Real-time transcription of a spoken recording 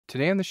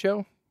Today on the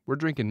show, we're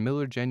drinking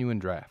Miller Genuine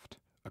Draft,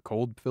 a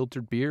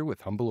cold-filtered beer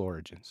with humble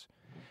origins.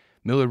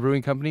 Miller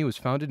Brewing Company was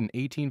founded in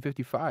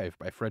 1855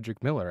 by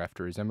Frederick Miller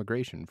after his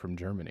emigration from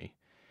Germany.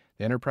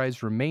 The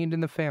enterprise remained in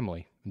the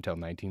family until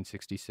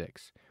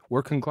 1966,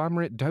 where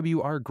conglomerate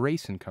W.R.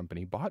 Grace &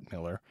 Company bought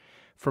Miller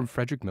from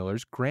Frederick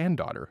Miller's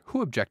granddaughter,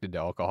 who objected to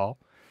alcohol.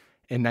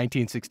 In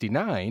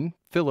 1969,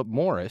 Philip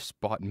Morris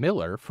bought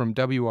Miller from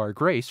W.R.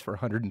 Grace for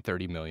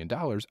 $130 million,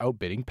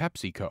 outbidding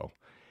PepsiCo.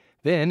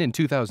 Then, in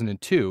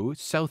 2002,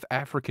 South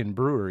African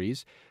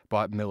breweries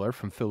bought Miller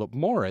from Philip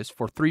Morris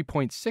for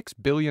 $3.6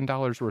 billion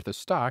worth of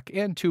stock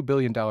and $2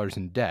 billion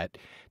in debt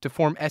to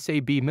form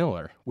SAB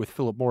Miller, with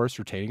Philip Morris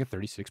retaining a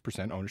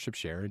 36% ownership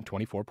share and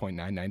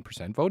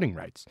 24.99% voting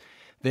rights.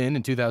 Then,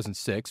 in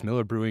 2006,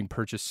 Miller Brewing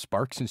purchased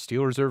Sparks and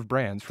Steel Reserve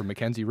brands from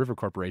Mackenzie River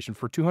Corporation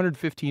for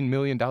 $215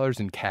 million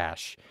in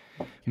cash.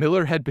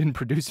 Miller had been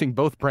producing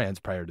both brands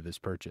prior to this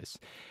purchase.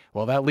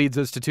 Well, that leads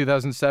us to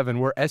 2007,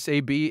 where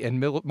SAB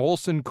and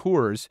Molson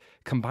Coors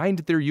combined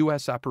their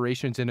U.S.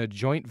 operations in a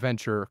joint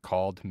venture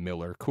called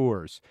Miller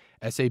Coors.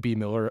 SAB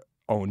Miller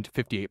owned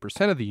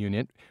 58% of the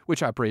unit,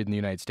 which operated in the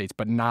United States,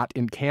 but not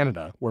in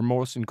Canada, where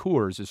Molson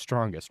Coors is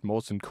strongest.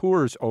 Molson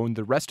Coors owned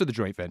the rest of the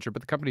joint venture,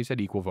 but the companies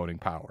had equal voting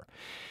power.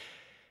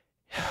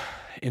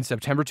 In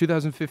September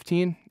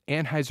 2015,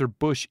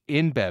 Anheuser-Busch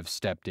InBev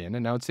stepped in,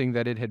 announcing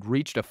that it had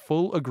reached a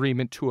full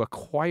agreement to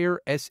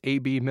acquire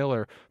SAB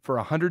Miller for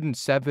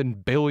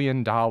 $107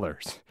 billion.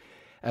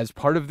 As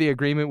part of the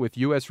agreement with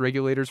U.S.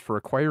 regulators for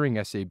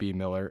acquiring SAB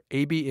Miller,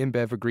 AB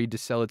InBev agreed to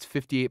sell its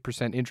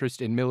 58%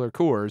 interest in Miller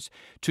Coors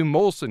to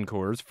Molson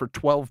Coors for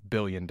 $12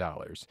 billion.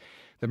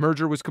 The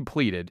merger was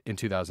completed in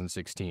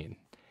 2016.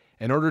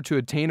 In order to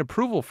obtain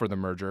approval for the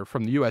merger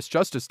from the U.S.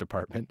 Justice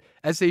Department,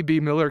 SAB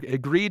Miller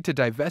agreed to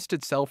divest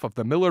itself of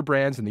the Miller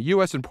brands in the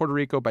U.S. and Puerto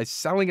Rico by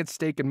selling its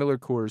stake in Miller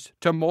Coors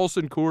to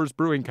Molson Coors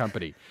Brewing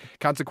Company.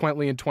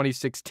 Consequently, in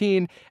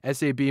 2016,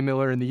 SAB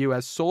Miller in the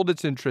U.S. sold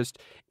its interest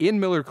in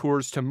Miller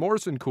Coors to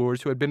Molson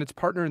Coors, who had been its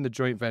partner in the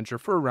joint venture,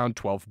 for around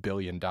 $12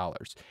 billion,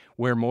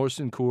 where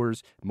Molson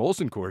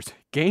Coors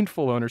gained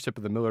full ownership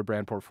of the Miller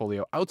brand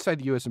portfolio outside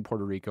the U.S. and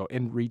Puerto Rico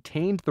and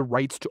retained the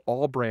rights to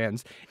all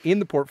brands in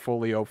the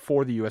portfolio for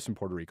the U.S. and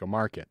Puerto Rico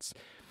markets.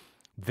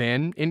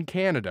 Then, in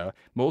Canada,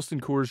 Molson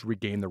Coors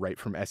regained the right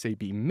from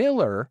SAB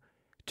Miller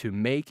to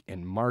make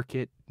and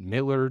market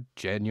Miller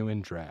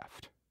Genuine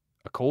Draft,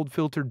 a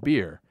cold-filtered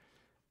beer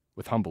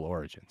with humble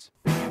origins.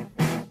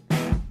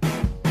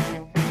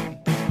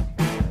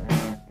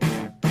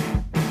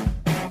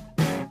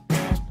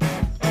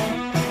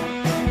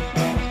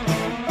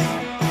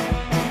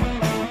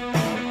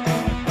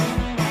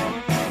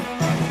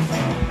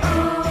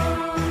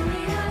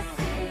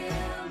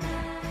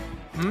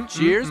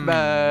 Cheers,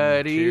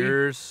 buddy.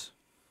 Cheers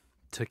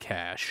to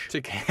cash.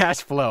 To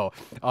cash flow.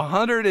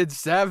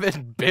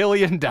 $107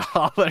 billion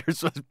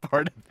was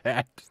part of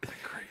that.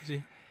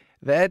 Crazy.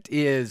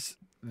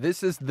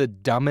 This is the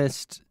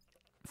dumbest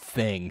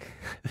thing.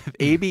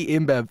 AB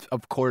InBev,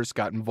 of course,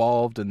 got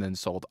involved and then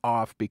sold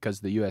off because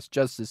the U.S.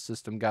 justice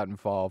system got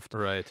involved.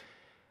 Right.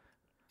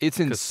 It's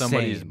insane. Because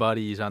somebody's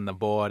buddies on the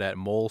board at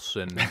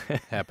Molson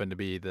happened to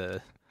be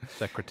the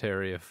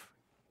Secretary of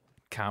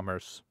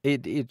Commerce.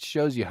 It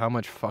shows you how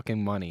much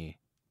fucking money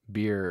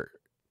beer.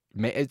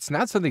 It's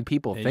not something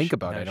people think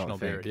about. I don't think.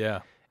 Beer, yeah.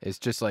 It's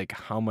just like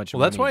how much.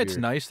 Well, that's why it's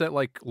nice that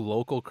like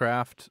local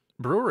craft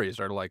breweries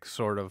are like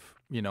sort of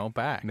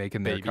back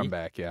making their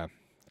comeback. Yeah,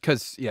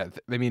 because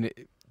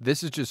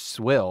this is just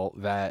swill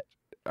that.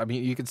 I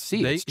mean, you can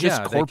see it's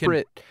just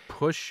corporate. They can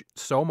push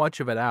so much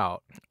of it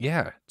out.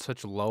 Yeah,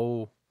 such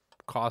low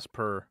cost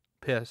per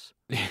piss.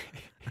 Yeah,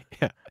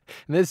 and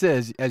this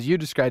is, as you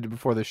described it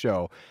before the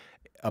show,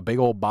 a big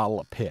old bottle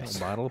of piss. A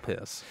bottle of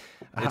piss.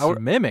 It's a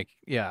mimic.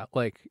 Yeah,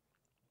 like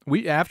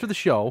after the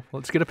show,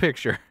 let's get a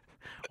picture.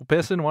 We'll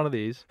piss in one of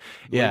these.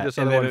 Yeah,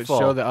 and then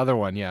show the other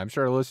one. Yeah, I'm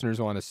sure our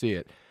listeners want to see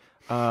it.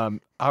 How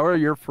are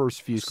your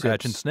first few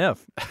scratch and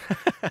sniff?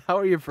 How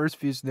are your first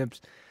few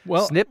snips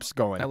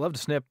going? I love to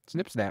snip.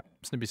 Snip, snap.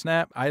 Snippy,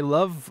 snap. I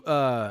love,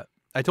 I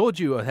told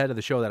you ahead of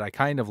the show that I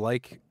kind of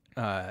like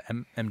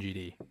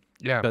MGD.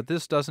 Yeah. But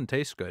this doesn't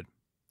taste good.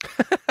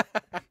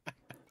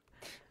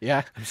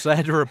 Yeah. I'm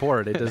sad to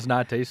report it does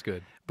not taste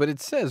good. But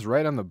it says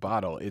right on the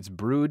bottle, it's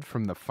brewed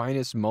from the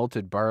finest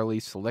malted barley,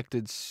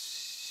 selected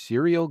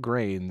cereal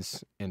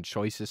grains, and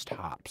choicest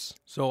hops.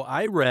 So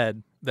I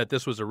read that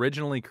this was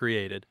originally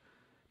created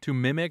to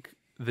mimic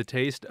the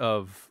taste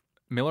of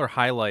Miller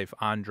High Life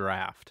on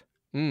draft.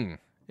 Mm.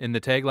 And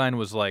the tagline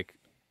was like,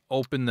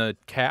 open the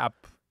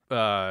cap,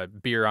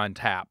 beer on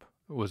tap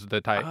was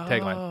the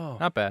tagline.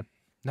 Not bad.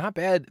 Not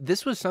bad.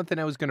 This was something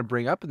I was going to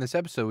bring up in this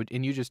episode,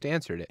 and you just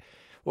answered it.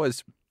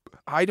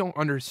 I don't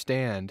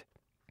understand.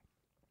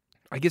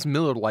 I guess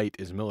Miller Lite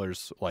is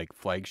Miller's like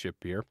flagship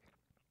beer.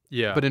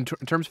 Yeah. But in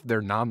terms of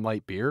their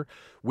non-light beer,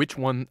 which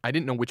one? I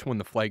didn't know which one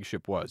the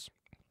flagship was.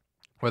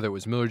 Whether it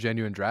was Miller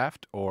Genuine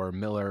Draft or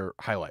Miller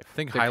High Life. I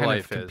think They're High kind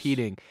Life of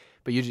competing.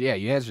 But you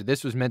answered.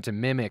 This was meant to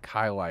mimic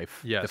High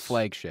Life, yes. The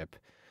flagship,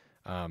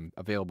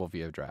 available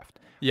via draft.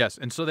 Yes,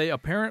 and so they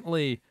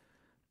apparently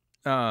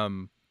High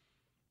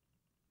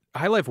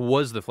Life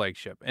was the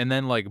flagship, and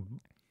then like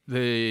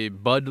the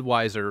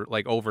Budweiser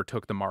like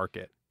overtook the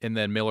market, and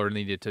then Miller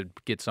needed to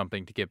get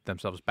something to get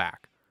themselves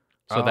back.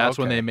 So that's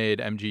when they made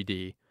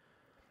MGD,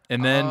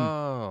 and then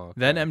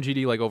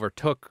MGD like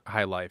overtook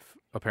High Life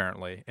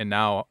apparently, and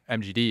now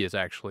MGD is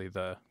actually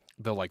the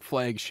like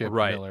flagship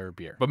Miller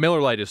beer. But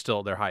Miller Lite is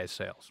still their highest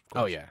sales.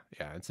 Oh yeah,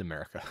 it's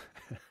America.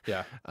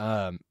 Yeah.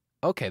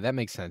 Okay, that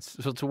makes sense.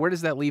 So where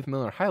does that leave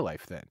Miller High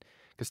Life then?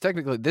 Because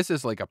technically, this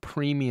is like a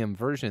premium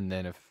version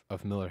then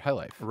of Miller High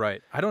Life.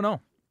 Right. I don't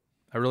know.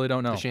 I really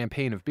don't know. The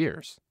champagne of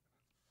beers.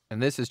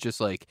 And this is just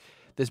like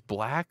this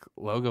black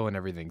logo and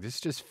everything.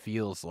 This just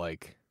feels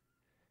like,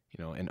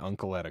 an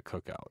uncle at a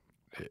cookout.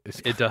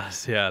 It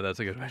does. Yeah, that's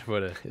a good way to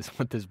put it. Is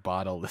what this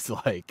bottle is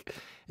like.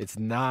 It's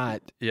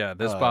not. Yeah,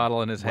 this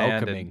bottle in his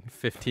hand welcoming. and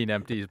 15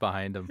 empties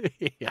behind him.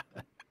 Yeah.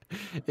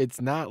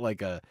 It's not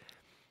like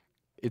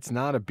it's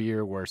not a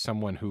beer where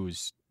someone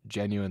who's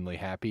genuinely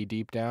happy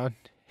deep down,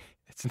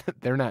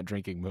 they're not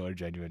drinking Miller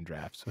Genuine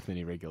Drafts with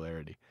any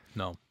regularity.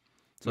 No.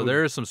 So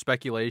there is some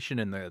speculation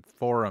in the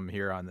forum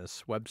here on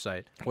this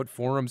website. What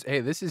forums?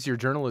 Hey, this is your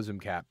journalism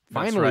cap.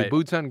 That's Finally, right.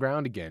 Boots on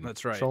ground again.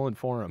 That's right. Trolling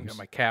forums. Got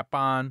my cap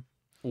on.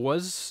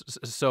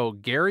 So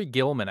Gary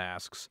Gilman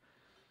asks,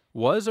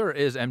 was or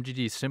is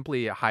MGD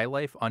simply a High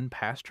Life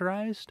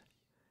unpasteurized?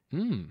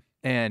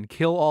 And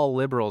Kill All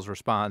Liberals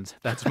responds,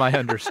 that's my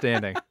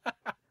understanding.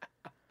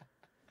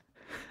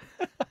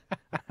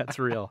 That's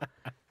real.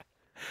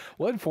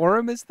 What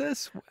forum is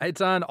this?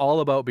 It's on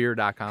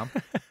allaboutbeer.com.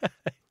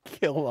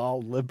 Kill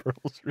All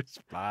Liberals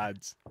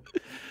responds.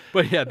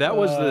 But yeah, that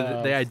was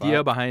the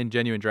idea behind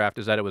Genuine Draft,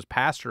 is that it was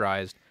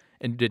pasteurized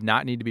and did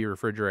not need to be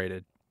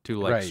refrigerated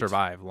to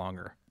survive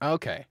longer.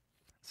 Okay.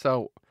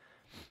 So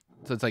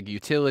it's like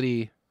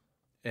utility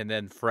and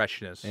then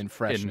freshness. And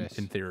freshness.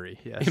 In theory,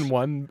 yes. In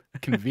one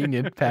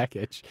convenient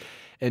package.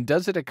 And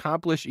does it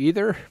accomplish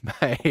either?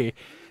 By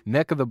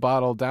neck of the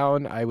bottle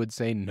down, I would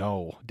say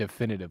no,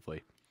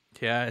 definitively.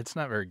 Yeah, it's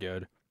not very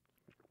good.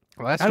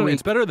 Last week,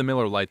 it's better than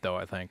Miller Lite, though,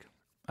 I think.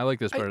 I like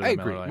this better than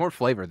Miller Lite. More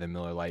flavor than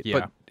Miller Lite. Yeah.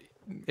 But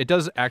it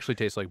does actually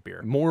taste like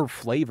beer. More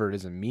flavor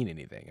doesn't mean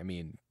anything. I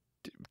mean,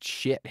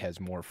 shit has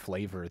more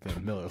flavor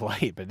than Miller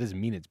Lite, but it doesn't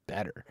mean it's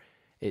better.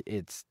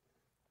 It's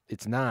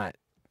not,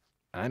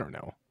 I don't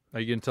know. Are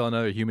you going to tell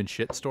another human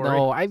shit story?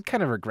 No, I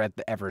kind of regret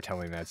ever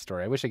telling that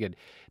story. I wish I could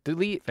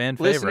delete. Fan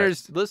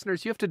favorite.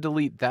 Listeners, you have to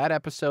delete that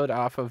episode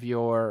off of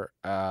your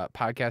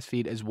podcast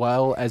feed as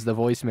well as the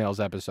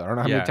voicemails episode. I don't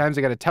know how many times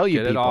I got to tell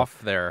you people. Get it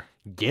off there.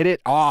 Get it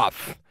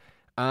off.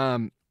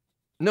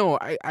 No,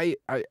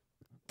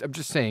 I'm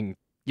just saying,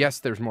 yes,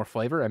 there's more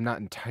flavor. I'm not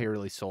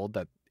entirely sold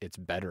that it's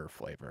better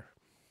flavor.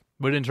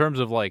 But in terms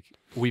of like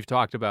we've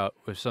talked about,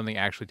 if something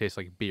actually tastes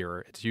like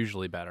beer, it's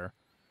usually better.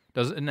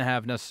 Doesn't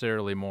have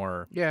necessarily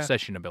more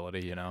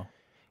sessionability,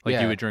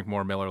 Like you would drink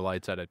more Miller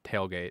Lights at a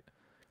tailgate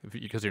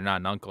because you're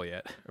not an uncle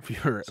yet. If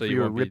you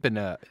were ripping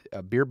a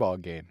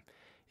beerball game,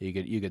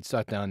 you could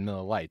suck down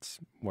Miller Lights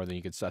more than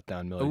you could suck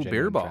down Miller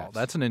Genuine beerball. Drafts.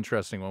 That's an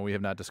interesting one we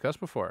have not discussed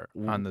before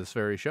on this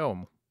very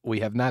show. We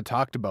have not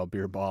talked about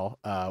beerball.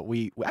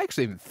 We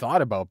actually haven't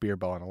thought about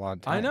beerball in a long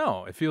time. I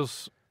know. It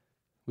feels.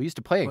 We used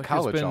to play in like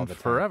college it's been all the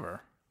time.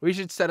 Forever. We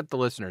should set up the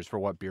listeners for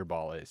what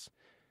beerball is.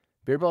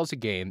 Beerball is a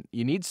game.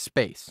 You need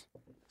space,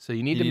 so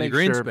you need to make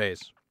green sure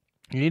space.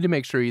 You need to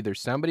make sure either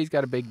somebody's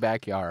got a big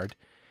backyard,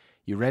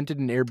 you rented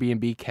an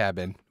Airbnb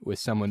cabin with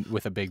someone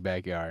with a big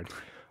backyard,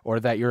 or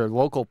that your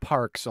local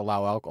parks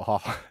allow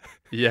alcohol.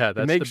 Yeah,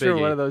 that's make the sure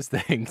biggie. one of those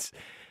things.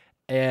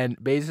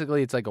 And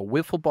basically, it's like a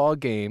wiffle ball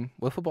game,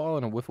 wiffle ball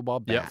and a wiffle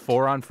ball bat. Yeah,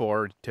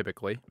 4-on-4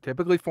 typically.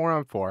 Typically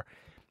 4-on-4.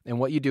 And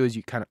what you do is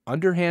you kind of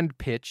underhand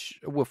pitch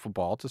a wiffle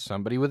ball to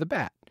somebody with a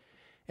bat,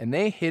 and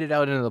they hit it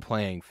out into the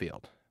playing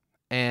field.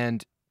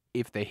 And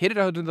if they hit it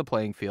out into the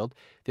playing field,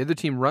 the other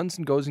team runs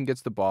and goes and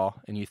gets the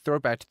ball, and you throw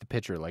it back to the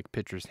pitcher like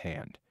pitcher's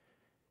hand.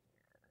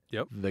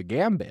 Yep. The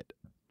gambit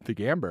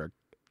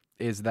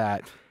is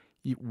that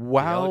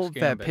while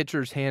that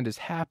pitcher's hand is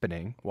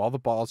happening, while the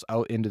ball's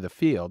out into the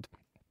field,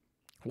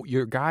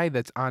 your guy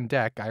that's on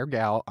deck, guy or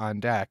gal on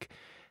deck,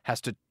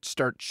 has to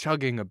start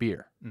chugging a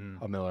beer.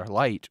 A Miller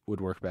Lite would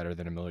work better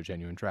than a Miller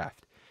Genuine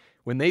Draft.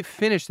 When they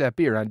finish that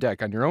beer on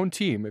deck on your own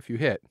team, if you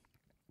hit,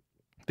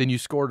 then you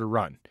scored a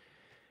run.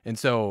 And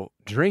so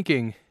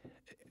drinking,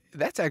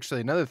 that's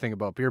actually another thing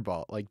about beer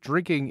ball. Like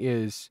drinking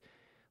is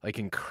like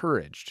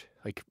encouraged.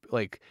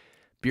 Like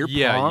beer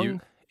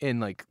pong and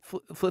like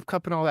flip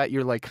cup and all that,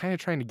 you're like kind of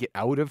trying to get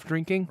out of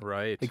drinking.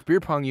 Right. Like beer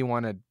pong you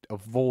want to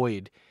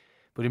avoid,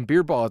 but in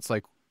beer ball it's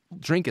like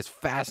drink as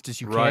fast as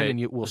you can and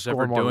you will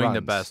score more doing runs.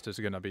 the best is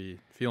going to be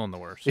feeling the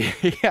worst.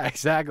 Yeah,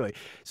 exactly.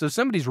 So if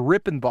somebody's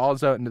ripping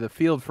balls out into the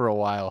field for a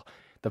while,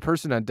 the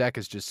person on deck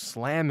is just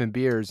slamming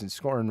beers and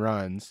scoring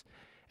runs.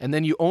 And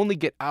then you only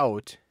get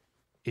out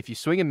if you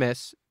swing and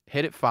miss,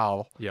 hit it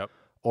foul,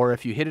 or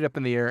if you hit it up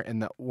in the air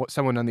and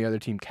someone on the other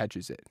team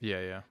catches it.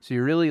 Yeah. So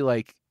you're really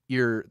like,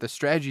 the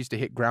strategy is to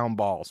hit ground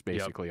balls,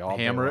 basically. All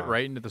Hammer day it long.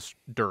 right into the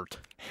dirt.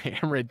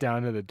 Hammer it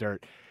down to the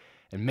dirt.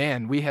 And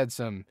man, we had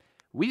some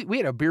We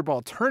had a beer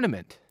ball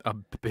tournament. A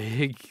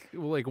big,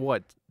 like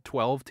what,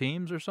 12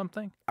 teams or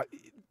something?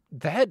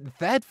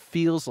 That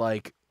feels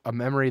like a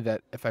memory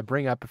that if I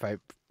bring up,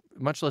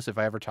 much less if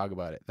I ever talk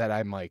about it, that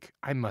I'm like,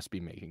 I must be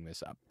making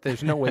this up.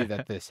 There's no way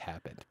that this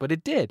happened. But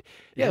it did.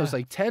 Yeah, it was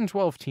like 10,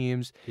 12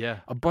 teams. Yeah.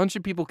 A bunch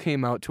of people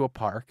came out to a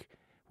park.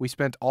 We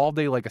spent all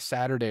day, like a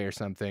Saturday or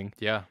something.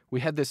 Yeah.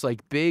 We had this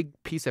like big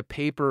piece of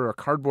paper or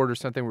cardboard or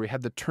something where we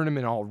had the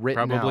tournament all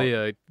written Probably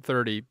out. a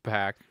 30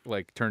 pack,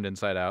 like turned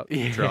inside out.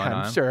 Yeah, drawn on.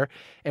 I'm sure.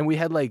 And we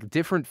had like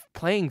different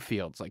playing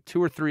fields, like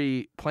 2 or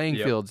 3 playing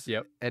fields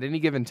at any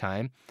given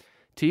time.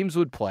 Teams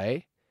would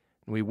play.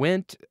 We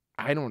went.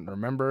 I don't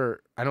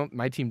remember.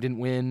 My team didn't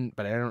win,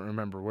 but I don't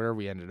remember where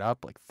we ended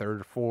up, like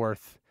 3rd or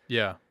 4th.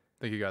 Yeah. I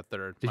think you got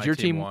 3rd. Did My your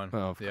team won?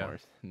 Oh, of Yeah.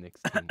 course.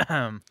 Nick's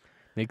team.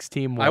 Nick's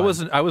team won. I was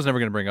never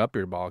going to bring up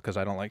beer ball because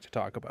I don't like to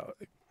talk about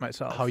it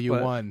myself. How you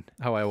won.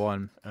 How I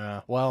won.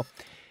 Well,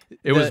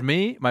 it was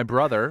me, my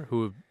brother,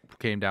 who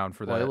came down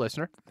for loyal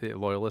listener. The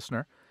loyal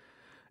listener,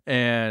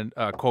 and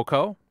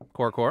Coco,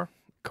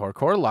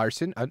 Cor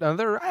Larson,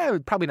 another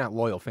probably not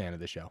loyal fan of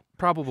the show.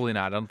 Probably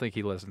not. I don't think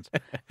he listens.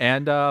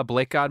 And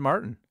Blake God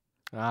Martin.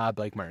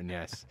 Blake Martin,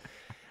 yes.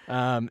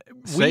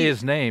 Say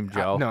his name,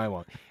 Joe. No, I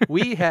won't.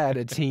 We had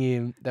a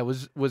team that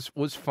was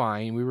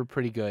fine. We were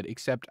pretty good,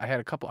 except I had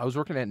a couple. I was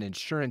working at an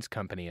insurance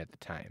company at the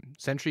time.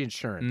 Century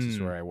Insurance is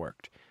where I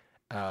worked.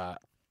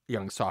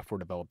 Young software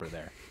developer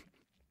there.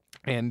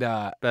 And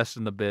best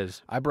in the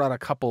biz. I brought a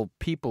couple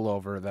people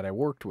over that I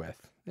worked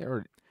with. They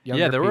were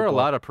younger there were a people.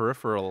 lot of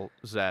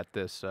peripherals at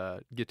this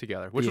get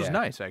together, which was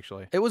nice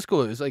actually. It was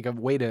cool. It was like a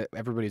way to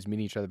everybody's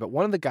meeting each other. But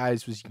one of the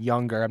guys was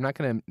younger. I'm not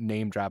going to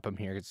name drop him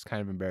here. It's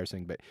kind of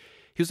embarrassing, but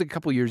he was like a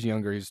couple years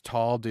younger. He was a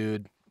tall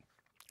dude,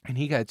 and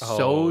he got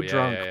so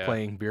drunk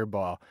playing beer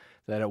ball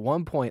that at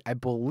one point, I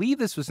believe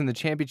this was in the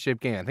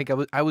championship game. I think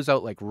I was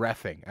out like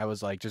reffing. I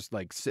was like just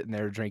like sitting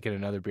there drinking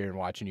another beer and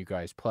watching you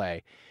guys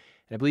play.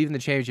 And I believe in the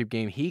championship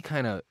game, he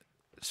kind of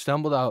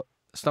stumbles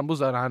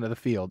out onto the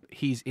field.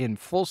 He's in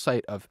full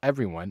sight of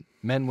everyone,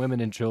 men, women,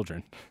 and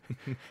children,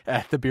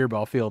 at the beer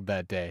ball field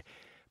that day.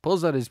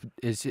 Pulls out his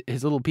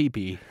little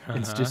pee-pee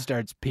and just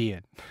starts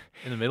peeing.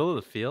 In the middle of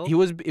the field? It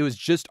was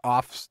just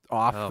off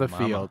the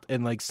field.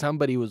 And like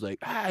somebody was like,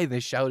 "Hi,"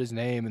 they shout his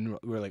name, and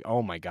we're like,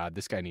 "Oh my God,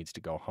 this guy needs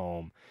to go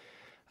home."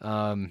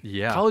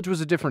 College was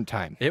a different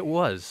time. It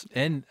was.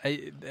 And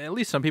at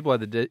least some people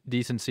had the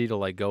decency to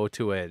like go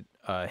to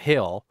a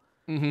hill.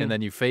 Mm-hmm. And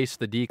then you face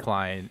the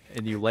decline,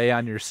 and you lay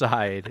on your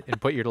side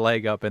and put your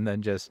leg up, and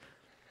then just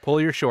pull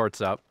your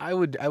shorts up. I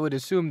would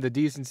assume the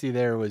decency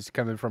there was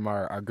coming from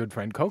our good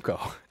friend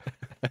Coco.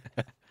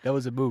 That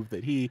was a move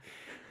that he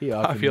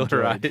often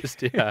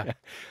popularized. Yeah.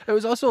 There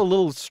was also a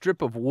little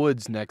strip of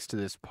woods next to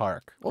this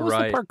park. What was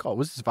the park called?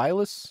 Was this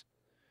Vilas?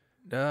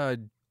 Yeah.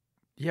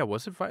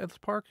 Was it Vilas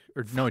Park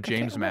or no?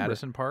 James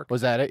Madison Park.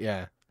 Was that it?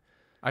 Yeah.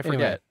 I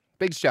forget. Anyway,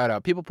 big shout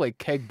out. People play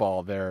keg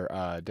ball there.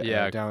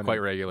 Down quite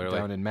regularly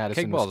down in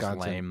Madison, keg ball's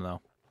Wisconsin. Lame though.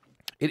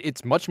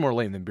 It's much more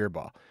lame than beer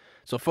ball.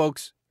 So,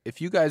 folks, if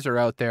you guys are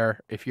out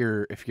there, if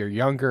you're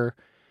younger,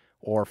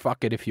 or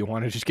fuck it, if you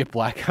want to just get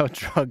blackout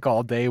drunk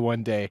all day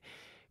one day,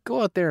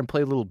 go out there and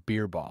play a little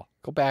beer ball.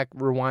 Go back,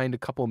 rewind a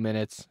couple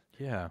minutes.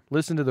 Yeah.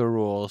 Listen to the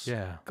rules.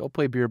 Yeah. Go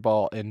play beer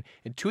ball and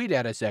tweet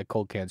at us at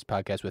Cold Cans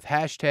Podcast with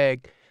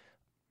hashtag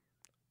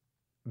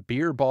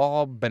Beer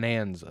Ball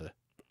Bonanza.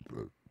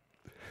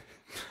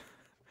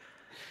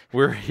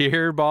 We're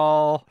here,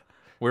 ball.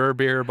 We're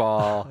beer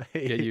ball.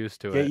 Get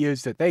used to it. Get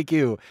used to it. Thank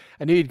you.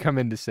 I knew you'd come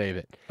in to save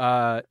it.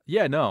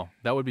 No,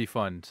 that would be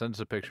fun. Send us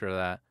a picture of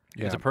that.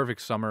 Yeah. It's a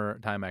perfect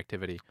summertime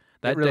activity.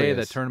 That really day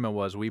the tournament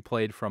was, we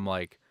played from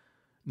like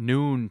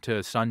noon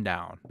to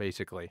sundown,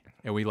 basically.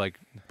 And we like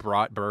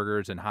brought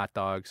burgers and hot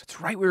dogs.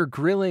 That's right. We were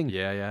grilling.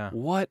 Yeah.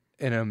 What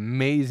an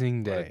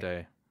amazing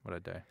day. What a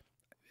day.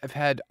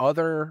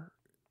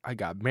 I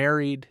got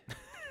married,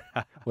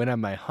 went on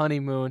my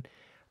honeymoon.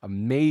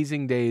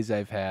 Amazing days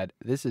I've had.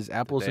 This is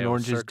apples and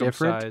oranges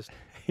different.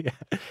 Yeah.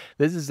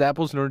 This is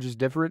apples and oranges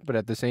different, but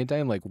at the same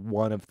time, like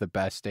one of the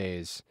best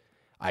days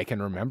I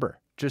can remember.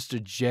 Just to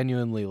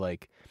genuinely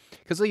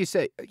because like you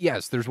say,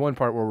 yes, there's one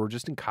part where we're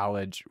just in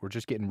college. We're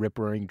just getting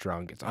rip-roaring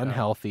drunk. It's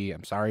unhealthy.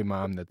 I'm sorry,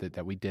 Mom,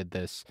 that we did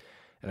this.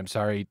 And I'm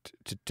sorry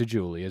to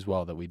Julie as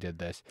well that we did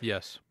this.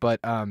 Yes. But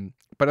on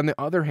the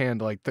other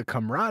hand, like the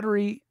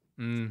camaraderie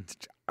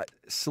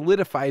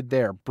solidified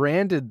there,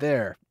 branded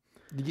there.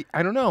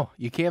 I don't know.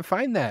 You can't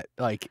find that.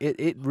 Like,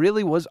 it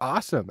really was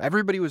awesome.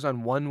 Everybody was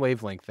on one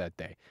wavelength that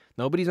day.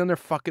 Nobody's on their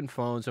fucking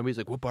phones. Somebody's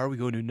like, what bar are we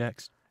going to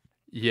next?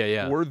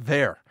 Yeah. We're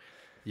there.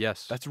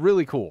 Yes. That's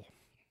really cool.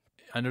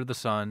 Under the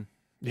sun.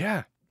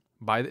 Yeah.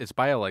 It's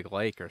by a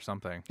lake or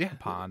something. Yeah. A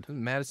pond.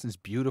 Madison's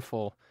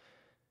beautiful.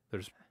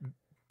 There's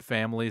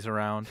families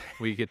around.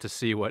 We get to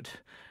see what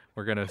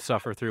we're going to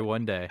suffer through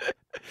one day.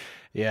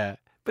 Yeah.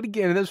 But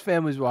again, those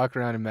families walk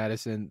around in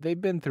Madison, they've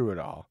been through it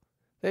all.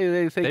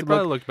 They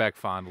probably look back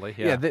fondly.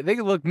 Yeah, they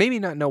could look, maybe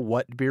not know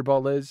what beer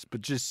ball is,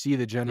 but just see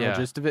the general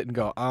gist of it and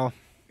go, oh.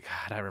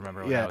 God, I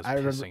remember when I was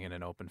pissing in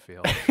an open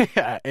field.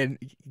 Yeah, and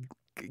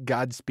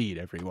Godspeed,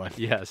 everyone.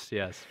 Yes.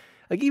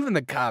 Like even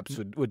the cops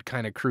would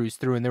kind of cruise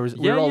through, and there was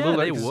we were all yeah, little,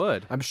 they 'cause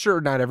would. I'm sure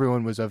not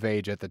everyone was of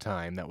age at the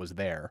time that was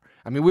there.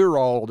 I mean, we were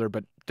all older,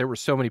 but there were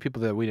so many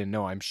people that we didn't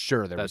know. I'm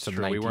sure there That's was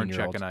some true. We weren't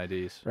 19-year-olds. checking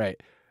IDs. Right.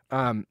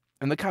 And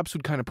the cops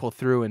would kind of pull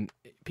through, and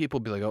people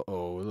would be like,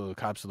 oh, the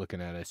cops are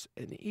looking at us.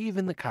 And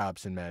even the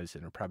cops in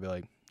Madison are probably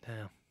like,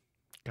 oh,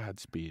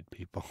 Godspeed,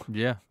 people.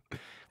 Yeah. We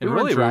And weren't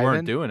really, we driving.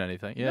 weren't doing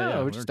anything. Yeah, No, yeah.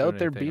 we're we just weren't out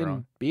doing there anything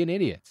wrong. being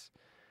idiots.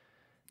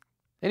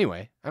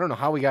 Anyway, I don't know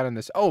how we got on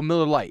this. Oh,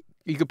 Miller Lite.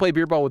 You could play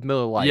beer ball with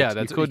Miller Lite. Yeah,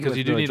 that's couldn't because with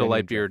you do Miller need a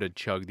light Genuine beer to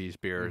chug these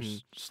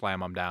beers, slam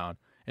them down,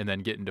 and then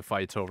get into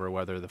fights over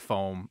whether the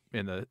foam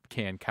in the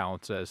can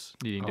counts as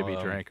needing to be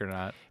drank or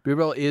not. Beer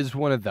ball is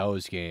one of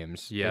those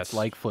games. Yes, It's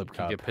like Flip You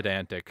can Cup. get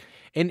pedantic.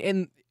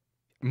 And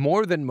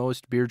more than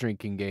most beer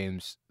drinking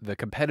games, the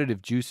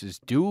competitive juices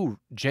do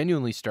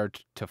genuinely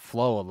start to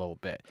flow a little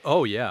bit.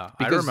 Oh yeah,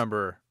 I Because-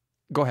 remember.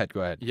 Go ahead.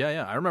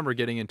 Yeah, I remember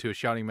getting into a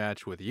shouting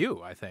match with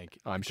you. I think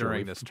I'm sure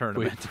during this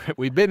tournament.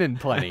 We've been in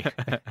plenty.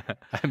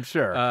 I'm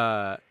sure.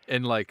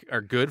 And like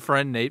our good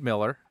friend Nate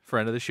Miller,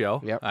 friend of the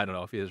show. Yep. I don't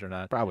know if he is or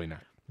not, Probably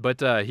not.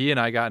 but he and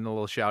I got in a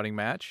little shouting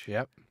match.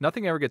 Yep.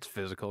 Nothing ever gets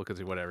physical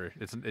because whatever.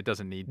 It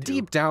doesn't need to.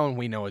 Deep down,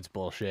 we know it's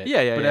bullshit.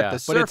 Yeah, But yeah. at the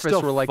But surface, it's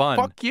still we're like, fun.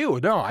 fuck you.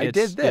 No, I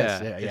did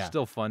this. Yeah, It's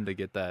still fun to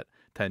get that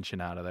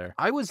tension out of there.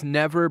 I was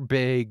never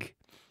big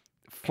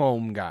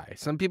foam guy.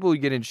 Some people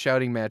would get in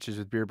shouting matches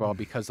with beer ball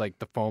because like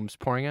the foam's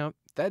pouring out.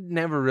 That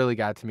never really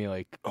got to me.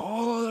 Like,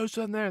 oh, there's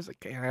something there. It's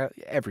like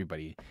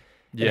everybody.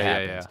 It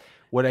happens.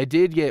 What I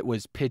did get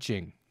was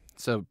pitching.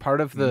 So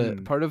part of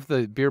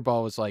the beer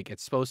ball was like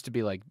it's supposed to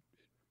be like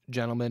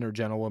gentleman or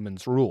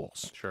gentlewoman's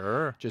rules.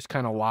 Sure. Just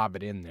kind of lob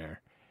it in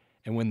there,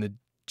 and when the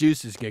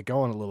juices get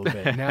going a little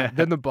bit,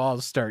 then the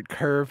balls start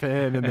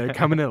curving and they're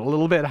coming in a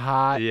little bit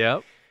hot.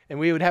 Yep. And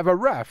we would have a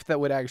ref that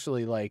would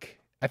actually like.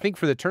 I think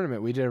for the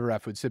tournament, we did a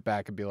ref would sit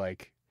back and be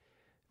like,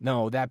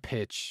 "No, that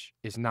pitch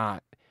is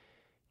not.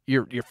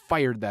 You're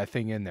fired that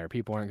thing in there.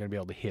 People aren't going to be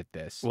able to hit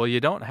this. Well,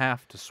 you don't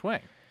have to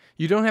swing.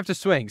 You don't have to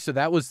swing." So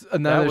that was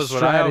another That was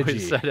strategy. what I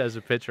always said as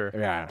a pitcher.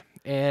 Yeah,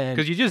 and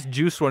Because you just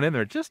juice one in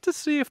there just to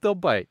see if they'll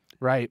bite,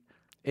 right,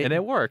 and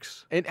it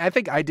works. And I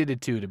think I did it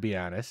too, to be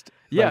honest.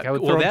 Yeah, like I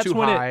would well, throw 'em that's too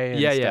when high it. and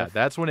Yeah, stuff.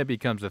 that's when it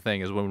becomes a thing.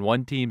 Is when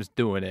one team's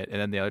doing it,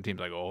 and then the other team's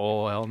like,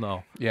 "Oh hell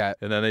no!" Yeah,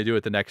 And then they do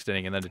it the next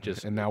inning, and then it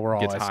just and now we're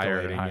all gets escalating. higher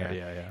and higher.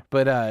 Yeah. Yeah.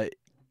 But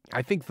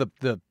I think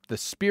the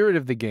spirit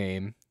of the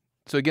game.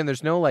 So again,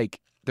 there's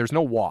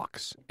no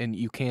walks, and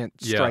you can't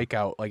Yeah. strike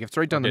out. Like if it's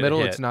right down the get a middle,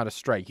 hit. it's not a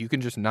strike. You can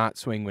just not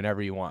swing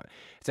whenever you want.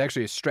 It's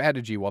actually a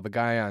strategy. While the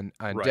guy on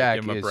Right, deck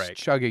give him a is break.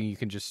 chugging, you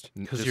can just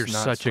Because you're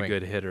not such swing. a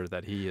good hitter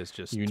that he is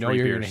just. You know 3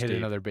 you're beers gonna hit deep.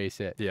 another base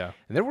hit. Yeah.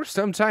 And there were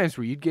some times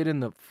where you'd get in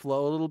the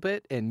flow a little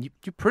bit, and you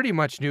pretty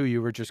much knew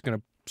you were just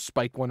gonna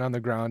spike one on the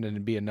ground and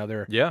it'd be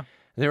another. Yeah. And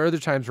there are other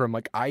times where I'm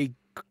like, I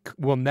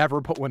will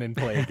never put one in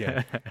play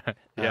again.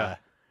 Yeah.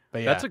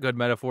 But yeah, That's a good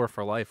metaphor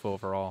for life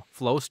overall.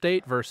 Flow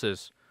state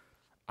versus,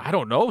 I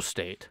don't know,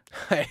 state.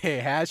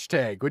 hey,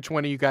 hashtag. Which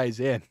one are you guys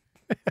in?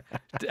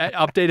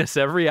 Update us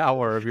every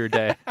hour of your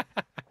day.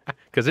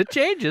 Because it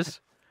changes.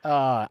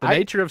 The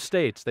nature of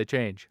states, they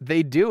change.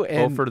 They do, Oh,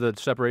 and for the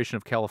separation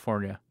of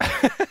California.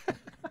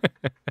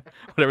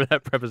 Whatever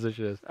that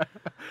preposition is. I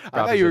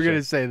thought you were Proposition. going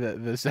to say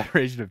the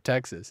separation of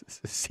Texas,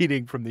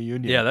 seceding from the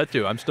union. Yeah, that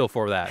too. I'm still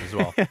for that as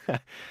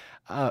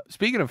well.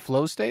 Speaking of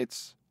flow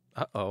states,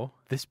 Uh-oh.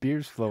 this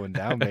beer's flowing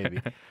down,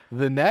 baby.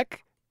 The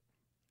neck.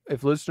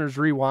 If listeners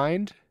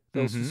rewind,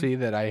 they'll Mhm. see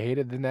that I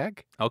hated the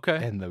neck, Okay.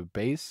 and the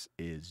base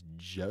is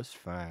just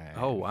fine.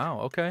 Oh,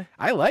 wow. Okay.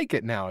 I like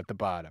it now at the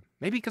bottom.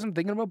 Maybe because I'm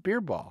thinking about beer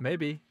ball.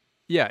 Maybe.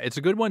 Yeah, it's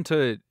a good one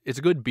it's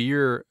a good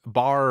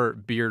bar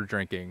beer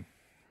drinking.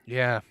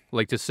 Yeah.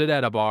 Like to sit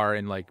at a bar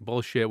and like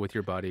bullshit with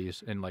your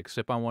buddies and like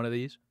sip on one of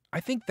these. I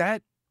think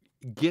that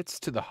gets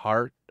to the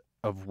heart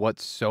of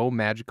what's so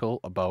magical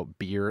about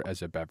beer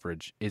as a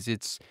beverage is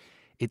it's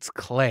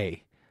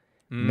clay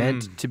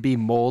meant to be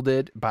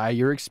molded by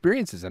your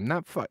experiences. I'm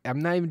not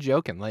even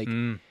joking.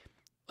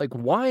 Like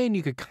wine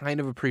you could kind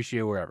of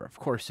appreciate wherever. Of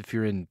course, if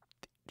you're in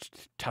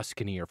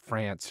Tuscany or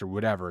France or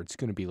whatever, it's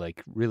going to be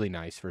like really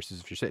nice versus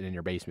if you're sitting in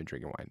your basement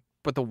drinking wine.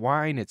 But the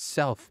wine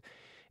itself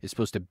is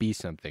supposed to be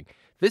something.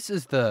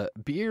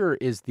 Beer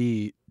is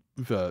the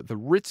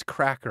Ritz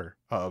cracker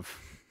of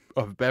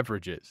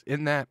beverages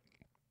in that.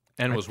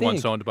 And I was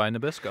once think- owned by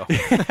Nabisco.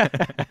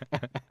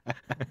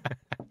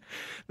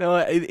 No,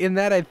 in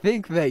that I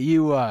think that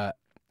you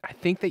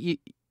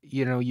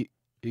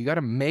got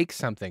to make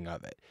something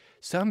of it.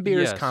 Some beer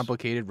is Yes.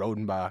 complicated,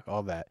 Rodenbach,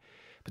 all that.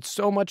 But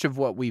so much of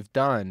what we've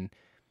done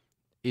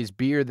is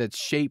beer that's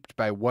shaped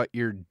by what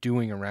you're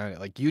doing around it.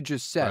 Like you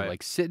just said, Right.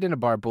 like sitting in a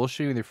bar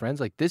bullshitting with your friends,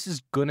 like this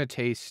is going to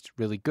taste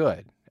really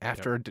good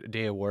after a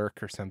day of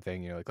work or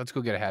something. You're like, let's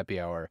go get a happy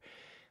hour.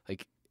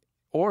 Like,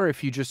 or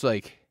if you just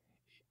like,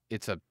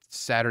 it's a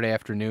Saturday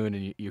afternoon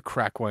and you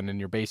crack one in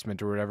your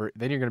basement or whatever,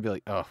 then you're going to be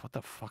like, oh, what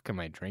the fuck am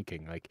I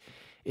drinking? Like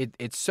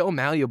it's so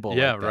malleable.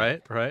 Yeah, like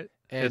that. right.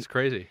 And It's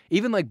crazy.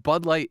 even like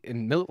Bud Light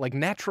and like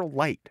Natural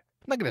Light.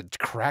 I'm not going to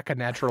crack a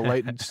Natural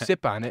Light and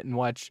sip on it and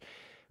watch,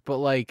 but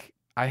like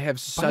I have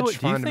By the way, such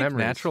do you fond think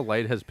memories. Natural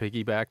Light has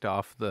piggybacked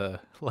off the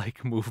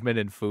like movement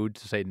in food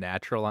to say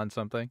natural on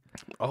something?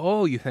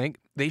 Oh, you think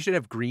they should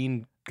have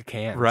green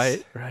cans?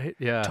 Right.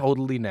 Yeah.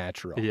 Totally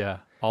natural. Yeah.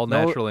 All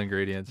No, natural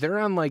ingredients. They're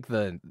on like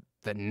the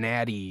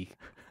natty.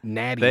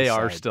 They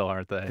are side. still,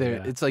 aren't they?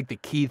 Yeah. It's like the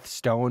Keith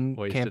Stone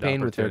Wasted campaign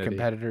with their opportunity.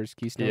 competitors.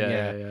 Keystone.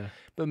 Yeah.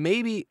 But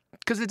maybe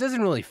because it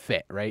doesn't really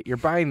fit, right? You're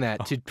buying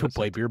that to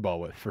play beer ball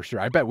with for sure.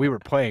 I bet we were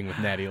playing with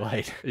Natty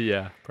Light.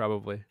 Yeah,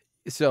 probably.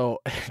 So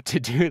to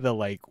do the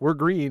like, we're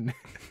green,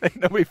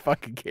 nobody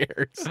fucking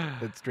cares.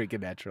 It's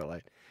drinking Natural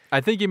Light.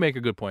 I think you make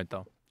a good point,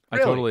 though.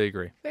 Really? I totally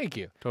agree. Thank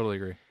you. Totally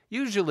agree.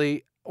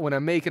 Usually when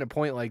I'm making a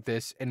point like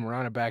this and we're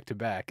on a back to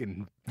back,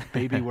 and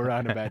maybe we're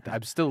on a back,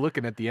 I'm still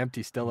looking at the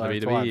empty still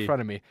in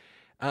front of me.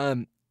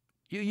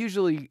 You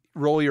usually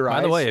roll your eyes.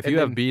 By the way, if you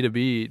have then-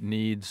 B2B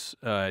needs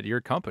at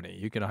your company,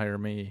 you can hire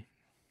me.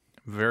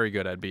 Very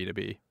good at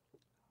B2B.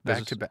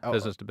 Back to back,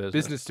 business to business.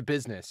 business to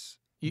business.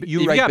 If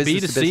You you write got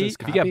business to B2C, business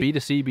if you got copy?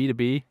 B2C,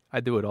 B2B, I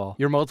do it all.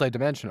 You're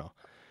multidimensional.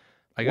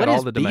 I got What all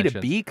is the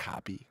dimensions. B2B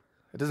copy?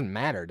 It doesn't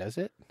matter, does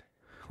it?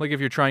 Like if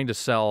you're trying to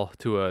sell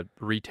to a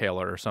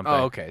retailer or something.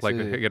 Oh, okay. Like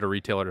So- get a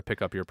retailer to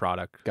pick up your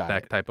product. Got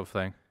that it. type of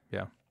thing.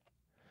 Yeah.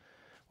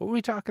 What were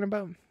we talking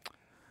about?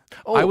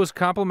 Oh, I was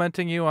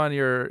complimenting you on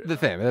your the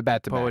thing, the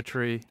bat to back.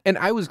 poetry. And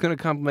I was going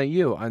to compliment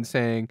you on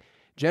saying,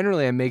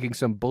 generally I'm making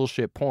some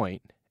bullshit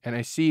point, and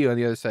I see you on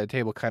the other side of the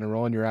table kind of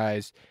rolling your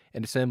eyes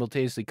and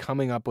simultaneously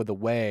coming up with a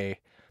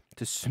way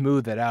to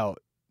smooth it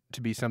out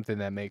to be something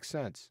that makes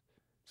sense.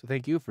 So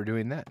thank you for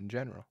doing that in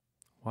general.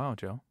 Wow,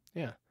 Joe.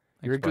 Yeah. Thanks,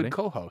 You're a buddy. good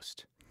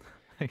co-host.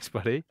 Thanks,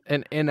 buddy.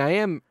 And I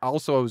am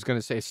also, I was going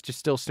to say, it's just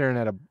still staring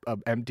at a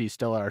empty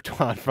Stella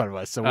Artois in front of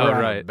us. So we're Oh, on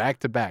right. back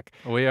to back.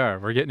 We are.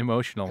 We're getting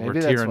emotional. Maybe we're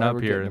that's tearing why up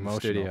we're here getting in the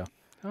studio. emotional.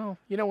 Oh,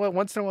 you know what?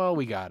 Once in a while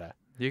we gotta.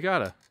 You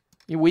gotta.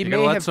 We You may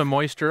gotta let have some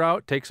moisture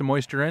out. Take some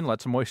moisture in. Let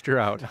some moisture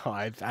out. Oh,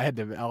 I had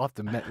to. I'll have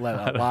to let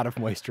a lot of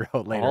moisture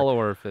out later. All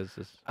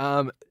orifices.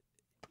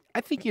 I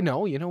think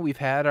we've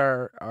had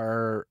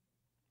our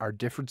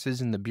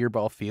differences in the beer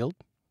ball field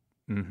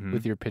Mm-hmm.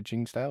 with your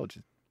pitching style, which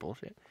is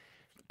bullshit.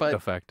 But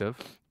Effective.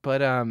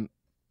 but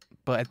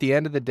at the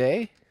end of the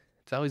day,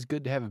 it's always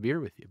good to have a beer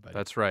with you, buddy.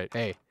 That's right.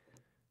 Hey,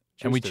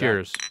 And we to that.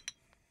 cheers.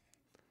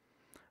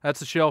 That's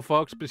the show,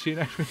 folks. But see you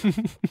next week.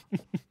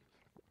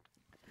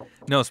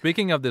 No,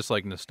 speaking of this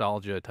like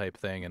nostalgia type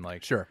thing, and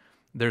like Sure.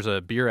 there's a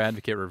beer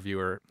advocate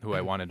reviewer who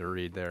I wanted to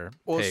read their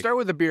Well, take. start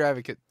with the beer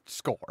advocate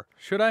score.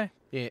 Should I?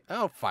 Yeah.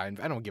 Oh, fine.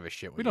 I don't give a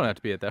shit. We don't have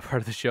to be at that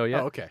part of the show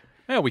yet. Oh, okay.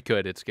 Yeah, we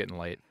could. It's getting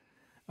late.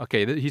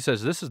 Okay, he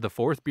says, this is the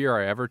fourth beer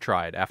I ever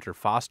tried after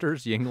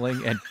Foster's,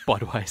 Yingling, and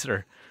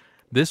Budweiser.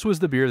 This was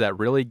the beer that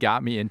really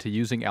got me into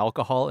using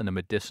alcohol in a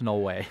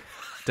medicinal way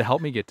to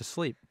help me get to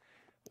sleep.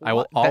 I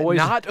will always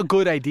not a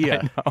good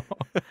idea.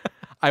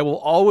 I will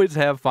always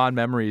have fond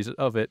memories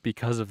of it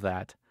because of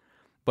that.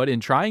 But in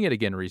trying it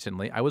again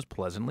recently, I was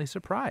pleasantly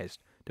surprised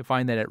to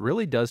find that it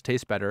really does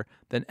taste better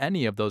than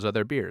any of those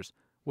other beers,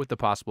 with the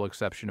possible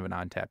exception of an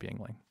on-tap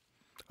Yingling.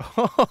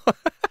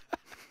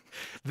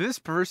 This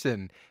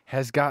person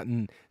has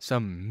gotten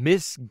some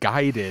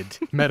misguided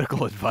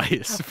medical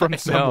advice from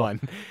someone.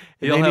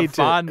 He'll They have need to-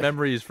 fond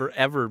memories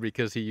forever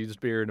because he used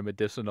beer in a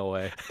medicinal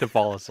way to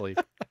fall asleep.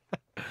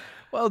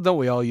 Well, don't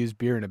we all use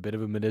beer in a bit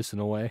of a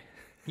medicinal way?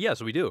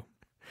 Yes, we do.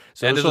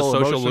 And as a social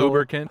emotional,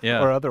 lubricant,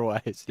 yeah. or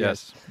otherwise.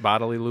 Yes,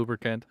 bodily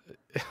lubricant.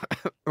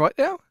 What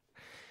now?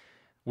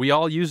 We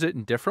all use it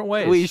in different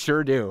ways. We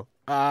sure do.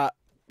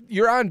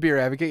 You're on Beer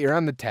Advocate. You're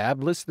on the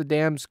tab. List the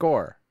damn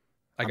score.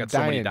 I I'm got so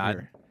many dying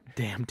here.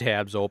 damn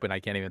tabs open, I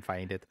can't even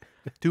find it.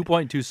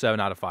 2.27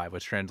 out of 5,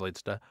 which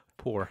translates to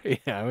poor.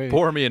 Yeah, I mean,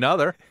 Pour me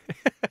another.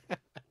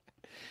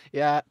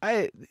 yeah.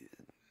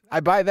 I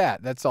buy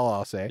that. That's all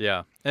I'll say.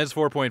 Yeah, and it's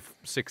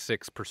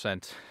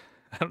 4.66%.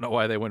 I don't know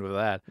why they went with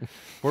that.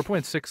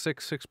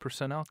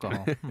 4.666%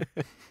 alcohol.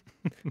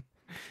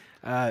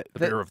 The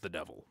beer of the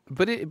devil.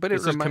 But it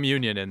This is remi-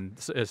 communion in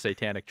a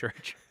satanic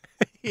church.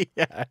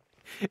 yeah.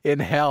 In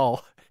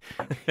hell,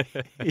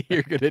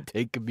 you're gonna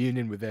take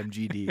communion with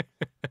MGD.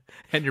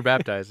 And you're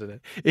baptized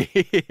in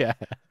it. Yeah.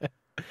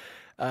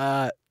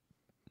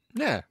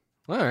 Yeah.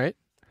 All right.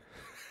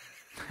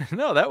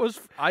 No, that was.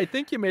 I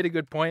think you made a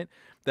good point.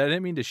 That I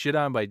didn't mean to shit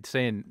on by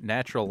saying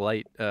natural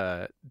light,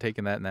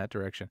 taking that in that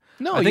direction.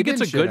 No, I you think it's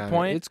didn't a shit good on it.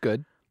 point. It's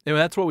good. And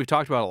that's what we've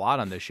talked about a lot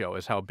on this show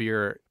is how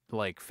beer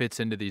like fits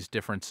into these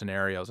different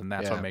scenarios, and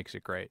that's Yeah. what makes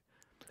it great.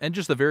 And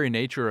just the very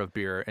nature of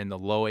beer and the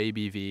low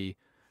ABV,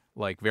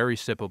 like very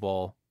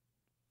sippable,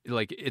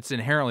 like it's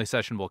inherently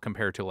sessionable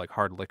compared to like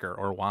hard liquor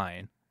or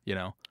wine, you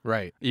know,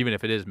 Right. even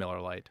if it is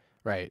Miller Lite.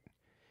 Right.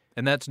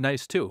 And that's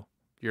nice too.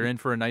 You're in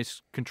for a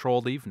nice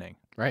controlled evening.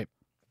 Right.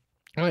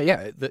 Well,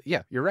 yeah,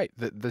 you're right.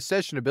 The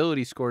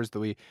sessionability scores that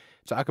we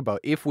talk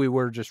about, if we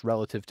were just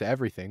relative to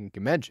everything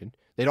you mentioned,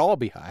 they'd all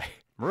be high.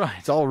 Right.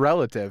 It's all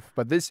relative,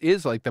 but this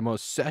is like the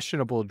most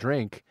sessionable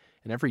drink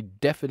in every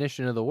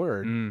definition of the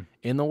word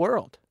in the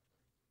world.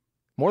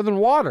 More than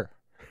water.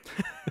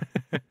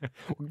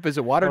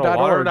 Visit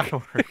water.org.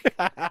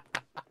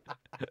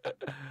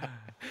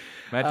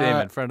 Matt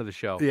Damon, friend of the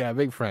show. Yeah,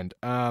 big friend.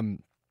 All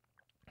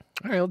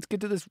right, let's get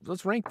to this.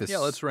 Let's rank this. Yeah,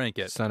 let's rank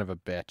it. Son of a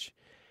bitch.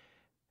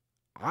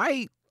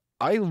 I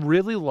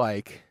really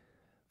like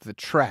the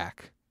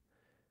track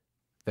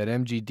that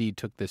MGD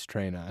took this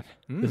train on.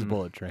 This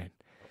bullet train.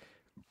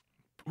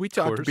 We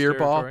talked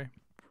beerball.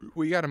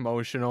 We got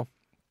emotional.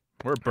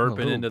 We're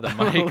burping into the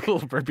A mic. little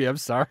burpy. I'm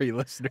sorry,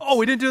 listeners. Oh,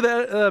 we didn't do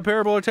that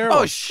parable or terrible.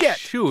 Oh, shit.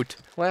 Shoot.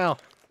 Well,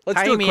 let's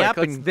Tie do it me quick. up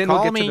Let's- and then call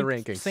we'll get me to the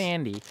rankings.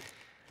 Sandy.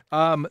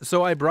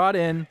 So I brought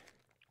in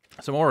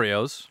some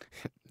Oreos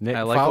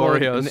I like follow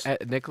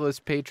Oreos. Nicholas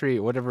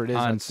Patriot, whatever it is,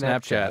 on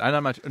Snapchat. I'm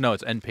not much. No,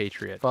 it's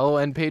NPatriot.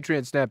 Follow NPatriot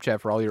on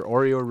Snapchat for all your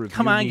Oreo reviews.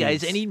 Come on,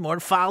 guys. I need more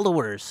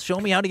followers. Show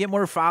me how to get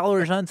more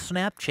followers on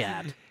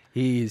Snapchat.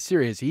 He's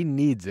serious. He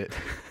needs it.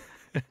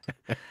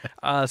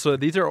 So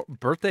these are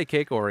birthday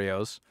cake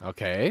Oreos.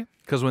 Okay.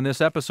 Because when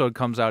this episode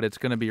comes out, it's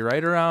going to be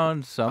right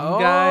around some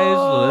guy's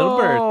little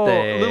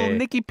birthday. Little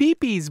Nicky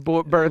Peepee's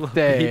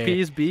birthday.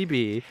 Peepee's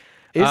BB.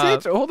 Is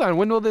it? Hold on.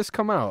 When will this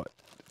come out?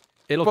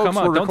 It'll Folks, come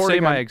out. we're Don't say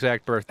recording my on-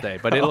 exact birthday,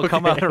 but it'll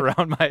come out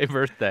around my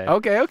birthday.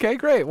 Okay,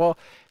 great. Well,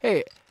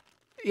 hey,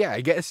 yeah,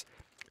 I guess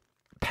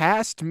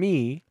past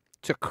me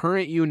to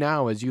current you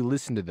now as you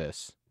listen to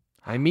this.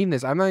 I mean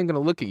this. I'm not even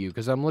going to look at you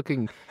because I'm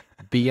looking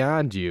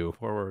beyond you.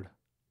 Forward.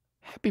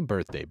 Happy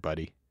birthday,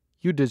 buddy.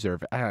 You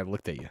deserve it. I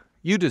looked at you.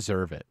 You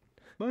deserve it.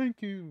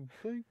 Thank you.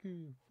 Thank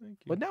you. Thank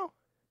you. What now?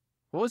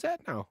 What was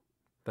that now?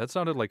 That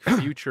sounded like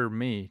future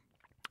me.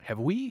 Have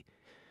we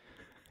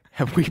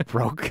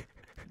broke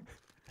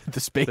the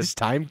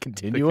space-time The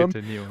continuum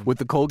continuum. with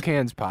the Cold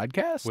Cans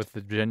podcast? With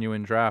the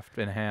genuine draft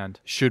in hand.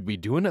 Should we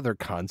do another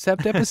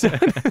concept episode?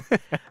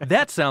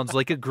 That sounds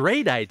like a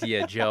great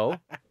idea, Joe.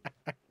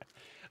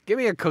 Give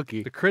me a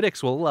cookie. The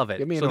critics will love it.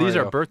 Give me an So these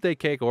are Oreo. birthday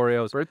cake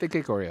Oreos. Birthday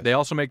cake Oreos. They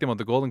also make them with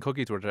the golden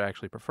cookies, which I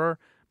actually prefer,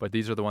 but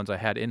these are the ones I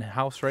had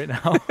in-house right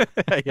now.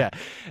 Yeah.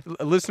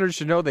 Listeners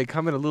should know they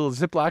come in a little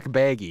Ziploc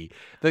baggie.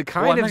 The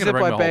kind I'm of not gonna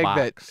bring Ziploc the whole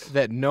bag box.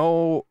 that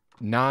no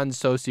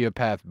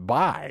non-sociopath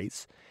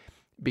buys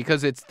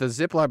because it's the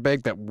Ziploc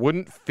bag that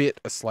wouldn't fit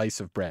a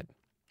slice of bread.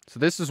 So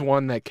this is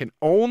one that can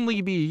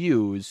only be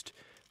used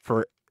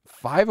for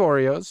 5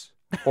 Oreos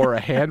or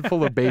a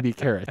handful of baby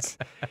carrots.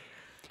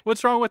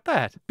 What's wrong with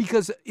that?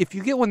 Because if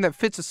you get one that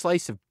fits a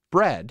slice of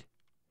bread,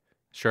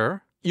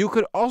 Sure. you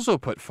could also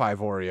put 5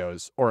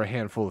 Oreos or a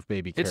handful of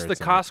baby It's carrots.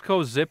 the in it.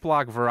 Costco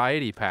Ziploc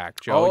variety pack,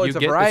 Joe. Oh, You it's a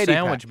get variety the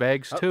sandwich pack.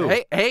 bags, too.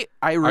 Hey,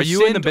 I Are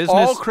you in the rescind business?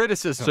 all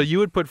criticism. So you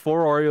would put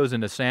 4 Oreos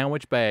in a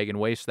sandwich bag and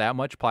waste that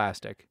much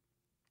plastic?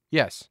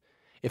 Yes.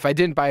 If I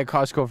didn't buy a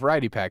Costco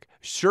variety pack,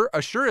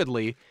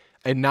 assuredly,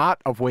 a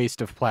not a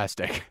waste of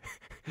plastic.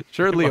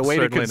 Surely a Most way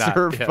to certainly not,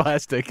 conserve yeah.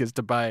 plastic is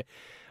to buy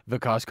the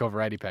Costco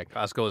variety pack.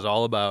 Costco is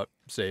all about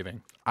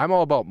saving. I'm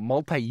all about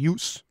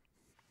multi-use.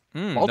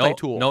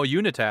 Multi-tool. No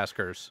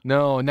unitaskers.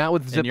 No, not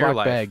with In your Ziploc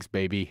life. bags,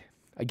 baby.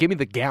 Give me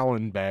the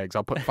gallon bags.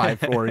 I'll put 5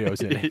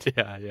 Oreos in it.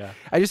 Yeah.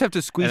 I just have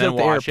to squeeze And out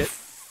then the wash air. it.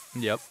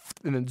 Yep.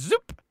 And then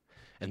zip.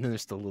 And then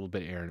there's still a little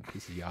bit of air and it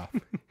pisses you off.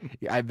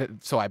 Yeah,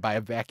 so I buy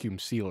a vacuum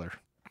sealer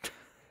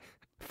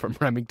from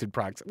Remington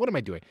Products. What am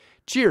I doing?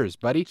 Cheers,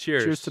 buddy.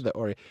 Cheers. Cheers to the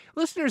Oreo.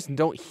 Listeners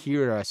don't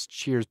hear us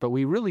cheers, but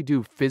we really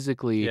do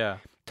physically Yeah.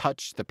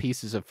 touch the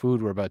pieces of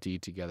food we're about to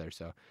eat together.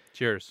 So,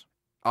 Cheers.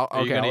 Are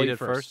you gonna I'll eat it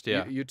first?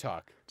 Yeah. You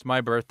talk. It's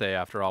my birthday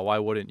after all. Why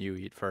wouldn't you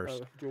eat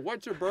first?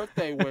 What's your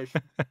birthday wish,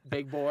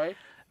 big boy?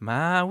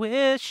 My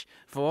wish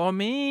for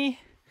me.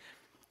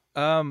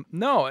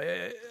 No,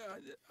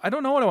 I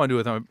don't know what I want to do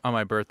with on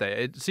my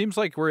birthday. It seems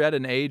like we're at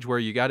an age where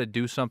you got to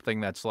do something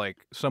that's like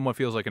somewhat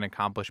feels like an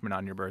accomplishment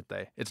on your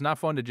birthday. It's not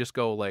fun to just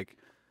go like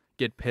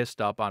get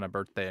pissed up on a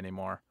birthday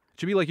anymore. It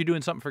should be like you're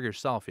doing something for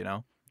yourself, you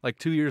know? Like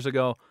 2 years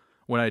ago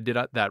when I did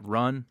that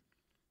run,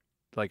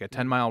 like a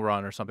 10-mile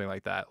run or something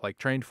like that, like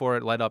trained for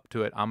it, led up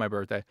to it on my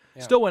birthday.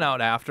 Yeah. Still went out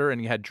after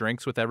and had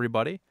drinks with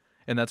everybody.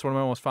 And that's one of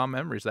my most fond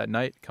memories that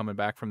night coming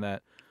back from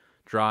that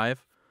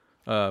drive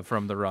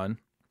from the run.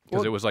 Because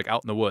Well- it was like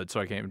out in the woods, so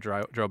I came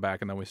drove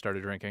back, and then we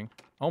started drinking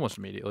almost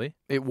immediately.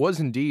 It was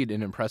indeed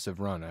an impressive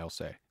run, I'll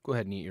say. Go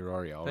ahead and eat your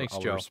Oreo. Thanks,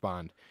 I'll Joe.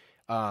 respond.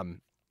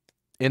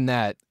 In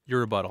that, Your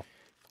rebuttal.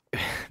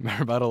 my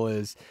rebuttal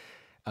is,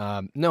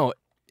 no,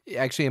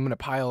 actually, I'm going to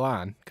pile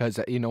on because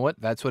you know what?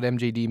 That's what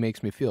MJD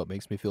makes me feel. It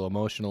makes me feel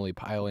emotionally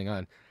piling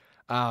on.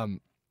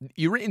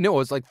 It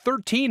was like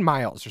 13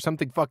 miles or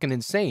something fucking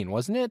insane,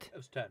 wasn't it? It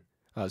was 10.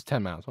 Oh, it was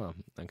 10 miles. Well,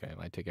 okay,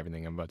 I take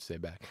everything I'm about to say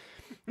back.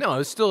 No, it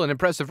was still an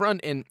impressive run,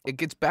 and it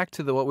gets back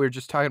to what we were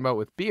just talking about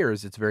with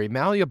beers. It's very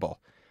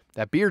malleable.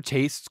 That beer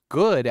tastes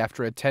good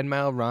after a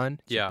 10-mile run.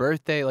 It's your Yeah.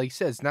 birthday, like you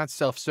said, it's not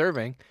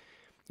self-serving.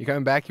 You're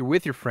coming back, you're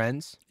with your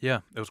friends.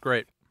 Yeah, it was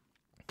great.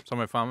 Some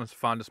of my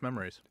fondest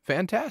memories.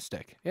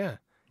 Fantastic, yeah.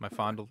 My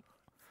fond.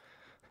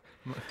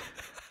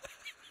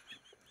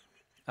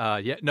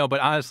 Yeah, no, but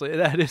honestly,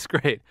 that is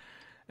great.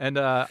 And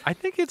I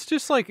think it's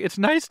just like, it's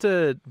nice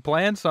to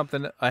plan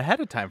something ahead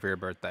of time for your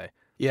birthday.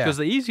 Yeah. Because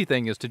the easy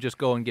thing is to just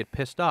go and get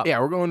pissed up. Yeah,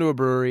 we're going to a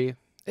brewery.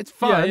 It's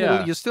fun.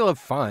 Yeah. You still have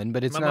fun,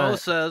 but it's not.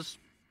 says.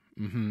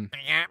 Mm-hmm.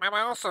 I got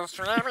mimosas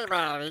for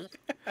everybody.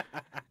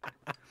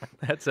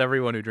 That's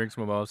everyone who drinks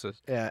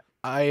mimosas. Yeah,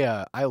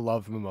 I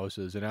love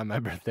mimosas, and on my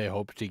birthday,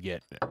 hope to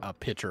get a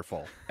pitcher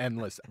full,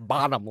 endless,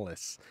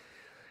 bottomless.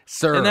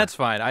 Sir, And that's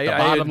fine. the I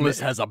bottomless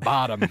admit- has a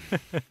bottom.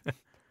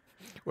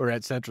 We're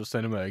at Central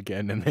Cinema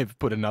again, and they've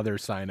put another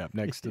sign up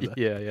next to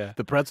yeah.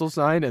 the pretzel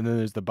sign, and then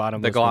there's the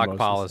bottomless The Glock mimosa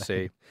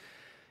policy. sign.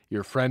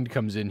 Your friend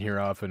comes in here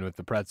often with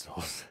the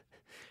pretzels.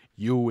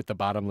 You with the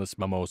bottomless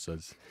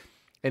mimosas.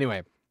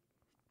 Anyway,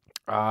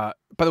 by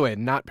the way,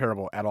 not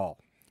parable at all.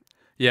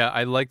 Yeah,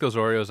 I like those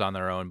Oreos on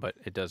their own, but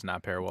it does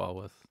not pair well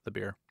with the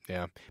beer.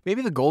 Yeah,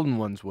 maybe the golden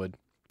ones would,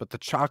 but the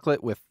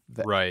chocolate with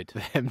the, Right.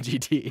 the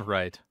MGT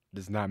Right.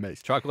 does not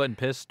mix. Chocolate and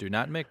piss do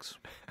not mix.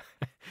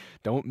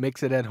 Don't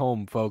mix it at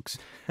home, folks.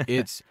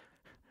 It's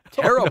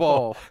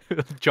terrible.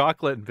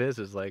 Chocolate and piss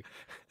is like,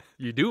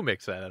 you do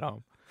mix that at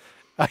home.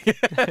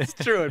 That's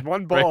true. In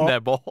one Right bowl. in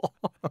that bowl.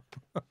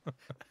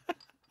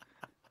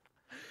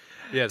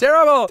 Yeah.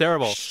 Terrible.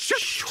 Terrible.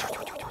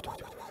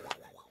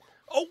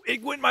 Oh,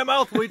 it went in my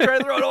mouth. We try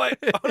to throw it away.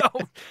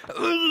 Oh,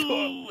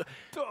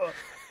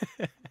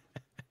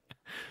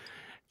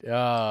 no.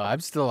 I'm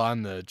still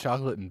on the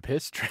chocolate and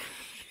piss train.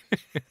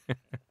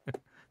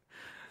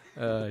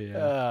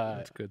 Yeah.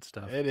 That's good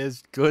stuff. It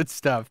is good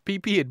stuff. Pee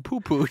pee and poo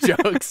poo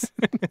jokes.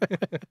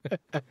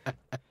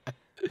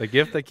 The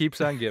gift that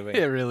keeps on giving.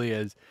 It really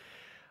is.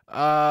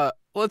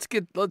 Let's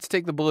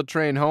take the bullet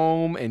train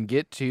home and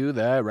get to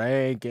the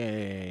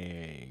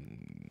rankings.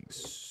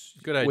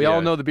 Good idea. We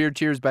all know the beer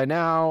cheers by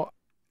now.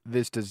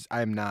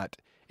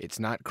 It's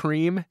not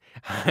cream.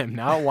 I'm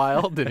not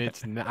wild,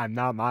 and I'm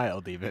not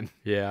mild even.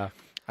 Yeah.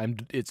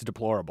 It's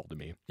deplorable to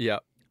me. Yeah.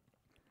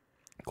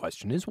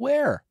 Question is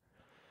where?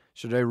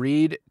 Should I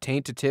read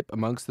taint to tip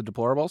amongst the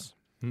deplorables?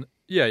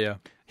 Yeah.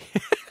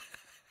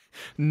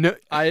 No,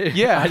 I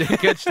didn't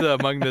catch the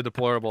among the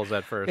deplorables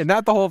at first. and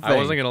not the whole thing. I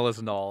wasn't going to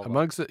listen to all of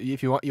them.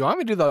 If you want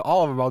me to do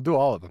all of them, I'll do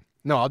all of them.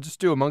 No, I'll just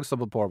do amongst the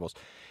deplorables.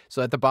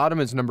 So at the bottom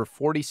is number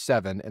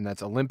 47, and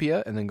that's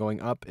Olympia, and then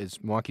going up is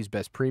Milwaukee's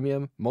Best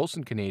Premium,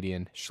 Molson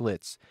Canadian,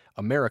 Schlitz,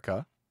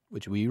 America,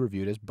 which we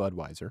reviewed as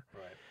Budweiser,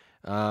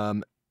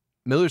 right.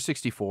 Miller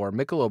 64,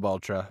 Michelob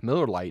Ultra,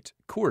 Miller Lite,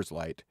 Coors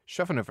Light,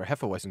 Schaffenhofer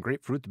Hefeweizen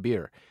Grapefruit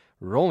Beer,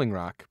 Rolling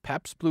Rock,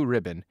 Pabst Blue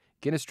Ribbon,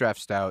 Guinness Draft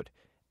Stout,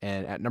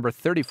 and at number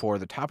 34,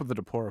 the top of the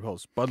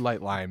deplorables, Bud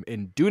Light Lime.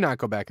 And do not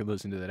go back and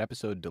listen to that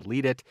episode.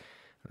 Delete it.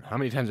 How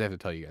many times do I have to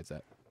tell you guys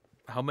that?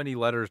 How many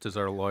letters does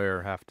our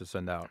lawyer have to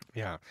send out?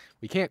 Yeah.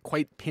 We can't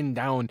quite pin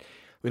down.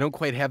 We don't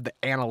quite have the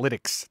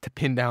analytics to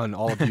pin down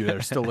all of you that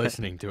are still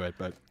listening to it.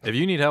 But If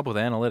you need help with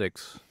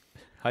analytics,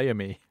 hire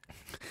me.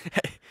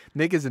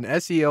 Nick is an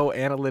SEO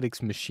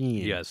analytics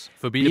machine. Yes.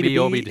 For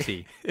B2B or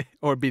B2C.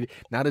 Or B,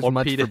 not as Or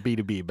much P for to-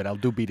 B2B, but I'll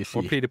do B2C.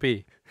 Or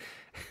P2P.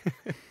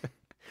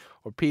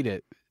 Or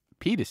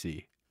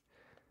P2C.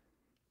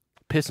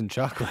 Piss and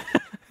chocolate.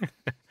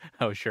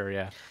 Oh, sure,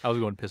 yeah. I was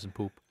going piss and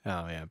poop.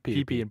 Oh, yeah.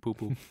 Pee-pee and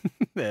poo-poo.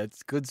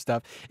 That's good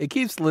stuff. It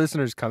keeps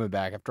listeners coming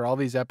back after all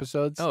these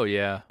episodes. Oh,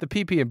 yeah. The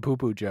pee-pee and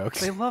poo-poo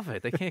jokes. They love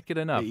it. They can't get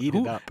enough. They eat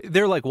it up.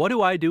 They're like, what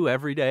do I do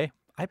every day?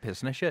 I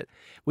piss and I shit.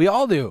 We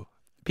all do.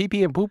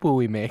 Pee-pee and poo-poo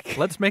we make.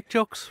 Let's make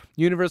jokes.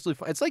 Universally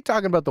fun. It's like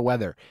talking about the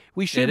weather.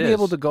 We should It be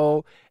able is. to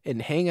go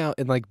and hang out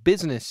in like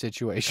business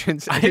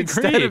situations. I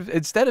instead agree.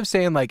 instead of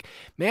saying like,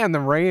 man, the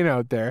rain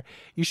out there,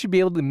 you should be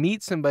able to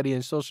meet somebody in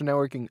a social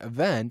networking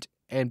event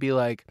and be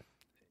like,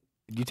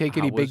 did you take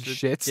any How big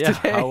was it- shits Yeah,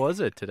 today? how was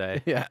it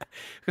today? Yeah.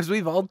 Because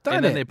we've all done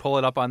And then it. they pull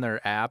it up on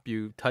their app.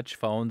 You touch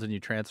phones and you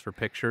transfer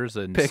pictures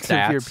and Pics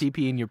stats of your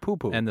pee-pee and your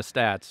poo-poo. and the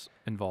stats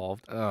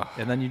involved. Ugh.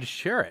 And then you just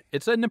share it.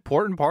 It's an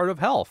important part of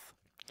health.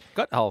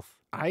 Gut health.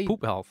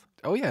 Poop health.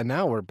 Oh yeah,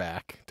 now we're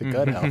back to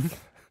gut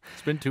health.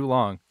 It's been too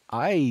long.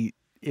 I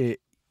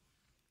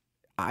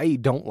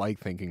don't like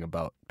thinking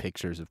about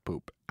pictures of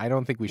poop. I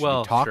don't think we should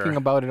Well, be talking sure.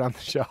 about it on the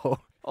show.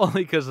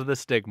 Only because of the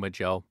stigma,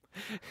 Joe.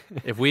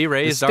 If we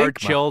raised our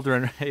stigma.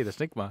 children, hey, the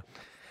stigma.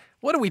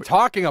 What are we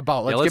talking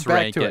about? Let's, let's get back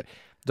rank to it.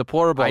 it.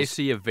 Deplorables. I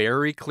see a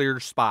very clear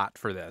spot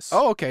for this.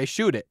 Oh, okay.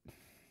 Shoot it.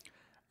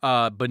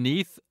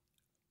 Beneath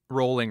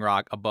Rolling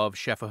Rock, above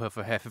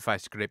Schäferhofer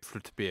Hefeweizen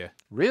Grapefruit Beer.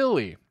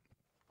 Really?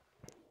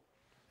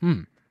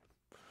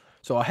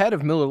 So ahead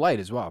of Miller Lite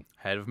as well.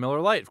 Head of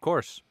Miller Lite, of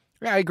course.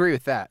 Yeah, I agree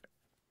with that.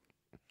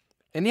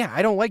 And yeah,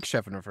 I don't like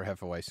Schaffenhofer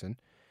Hefeweizen.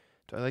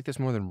 Do I like this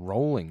more than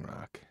Rolling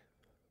Rock?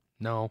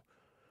 No.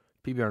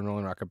 PBR and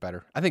Rolling Rock are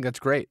better. I think that's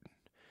great.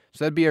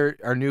 So that'd be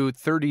our new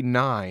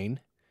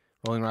 39.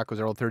 Rolling Rock was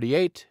our old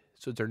 38.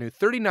 So it's our new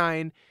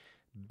 39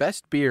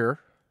 best beer of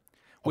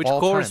Which all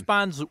time.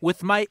 corresponds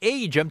with my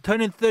age. I'm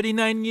turning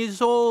 39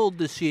 years old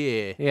this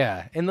year.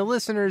 Yeah, and the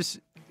listeners,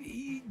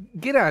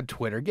 get on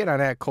Twitter, get on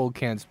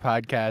 @ColdCans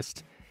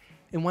Podcast,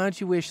 and why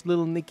don't you wish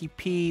little Nicky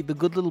P, the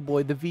good little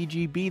boy, the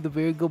VGB, the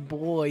very good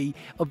boy,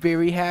 a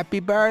very happy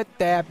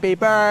birthday. Happy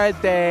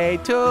birthday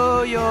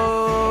to you.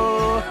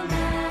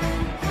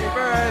 Happy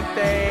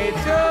birthday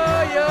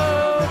to you.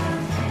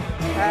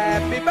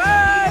 Happy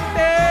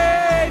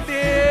birthday,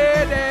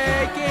 dear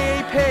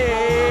Nicky P.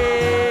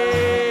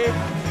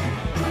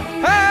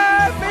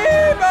 Happy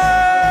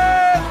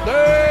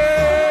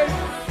birthday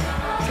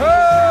to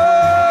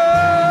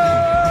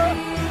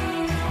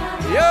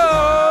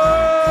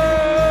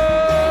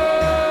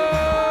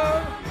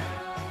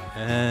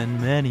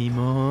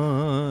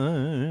one.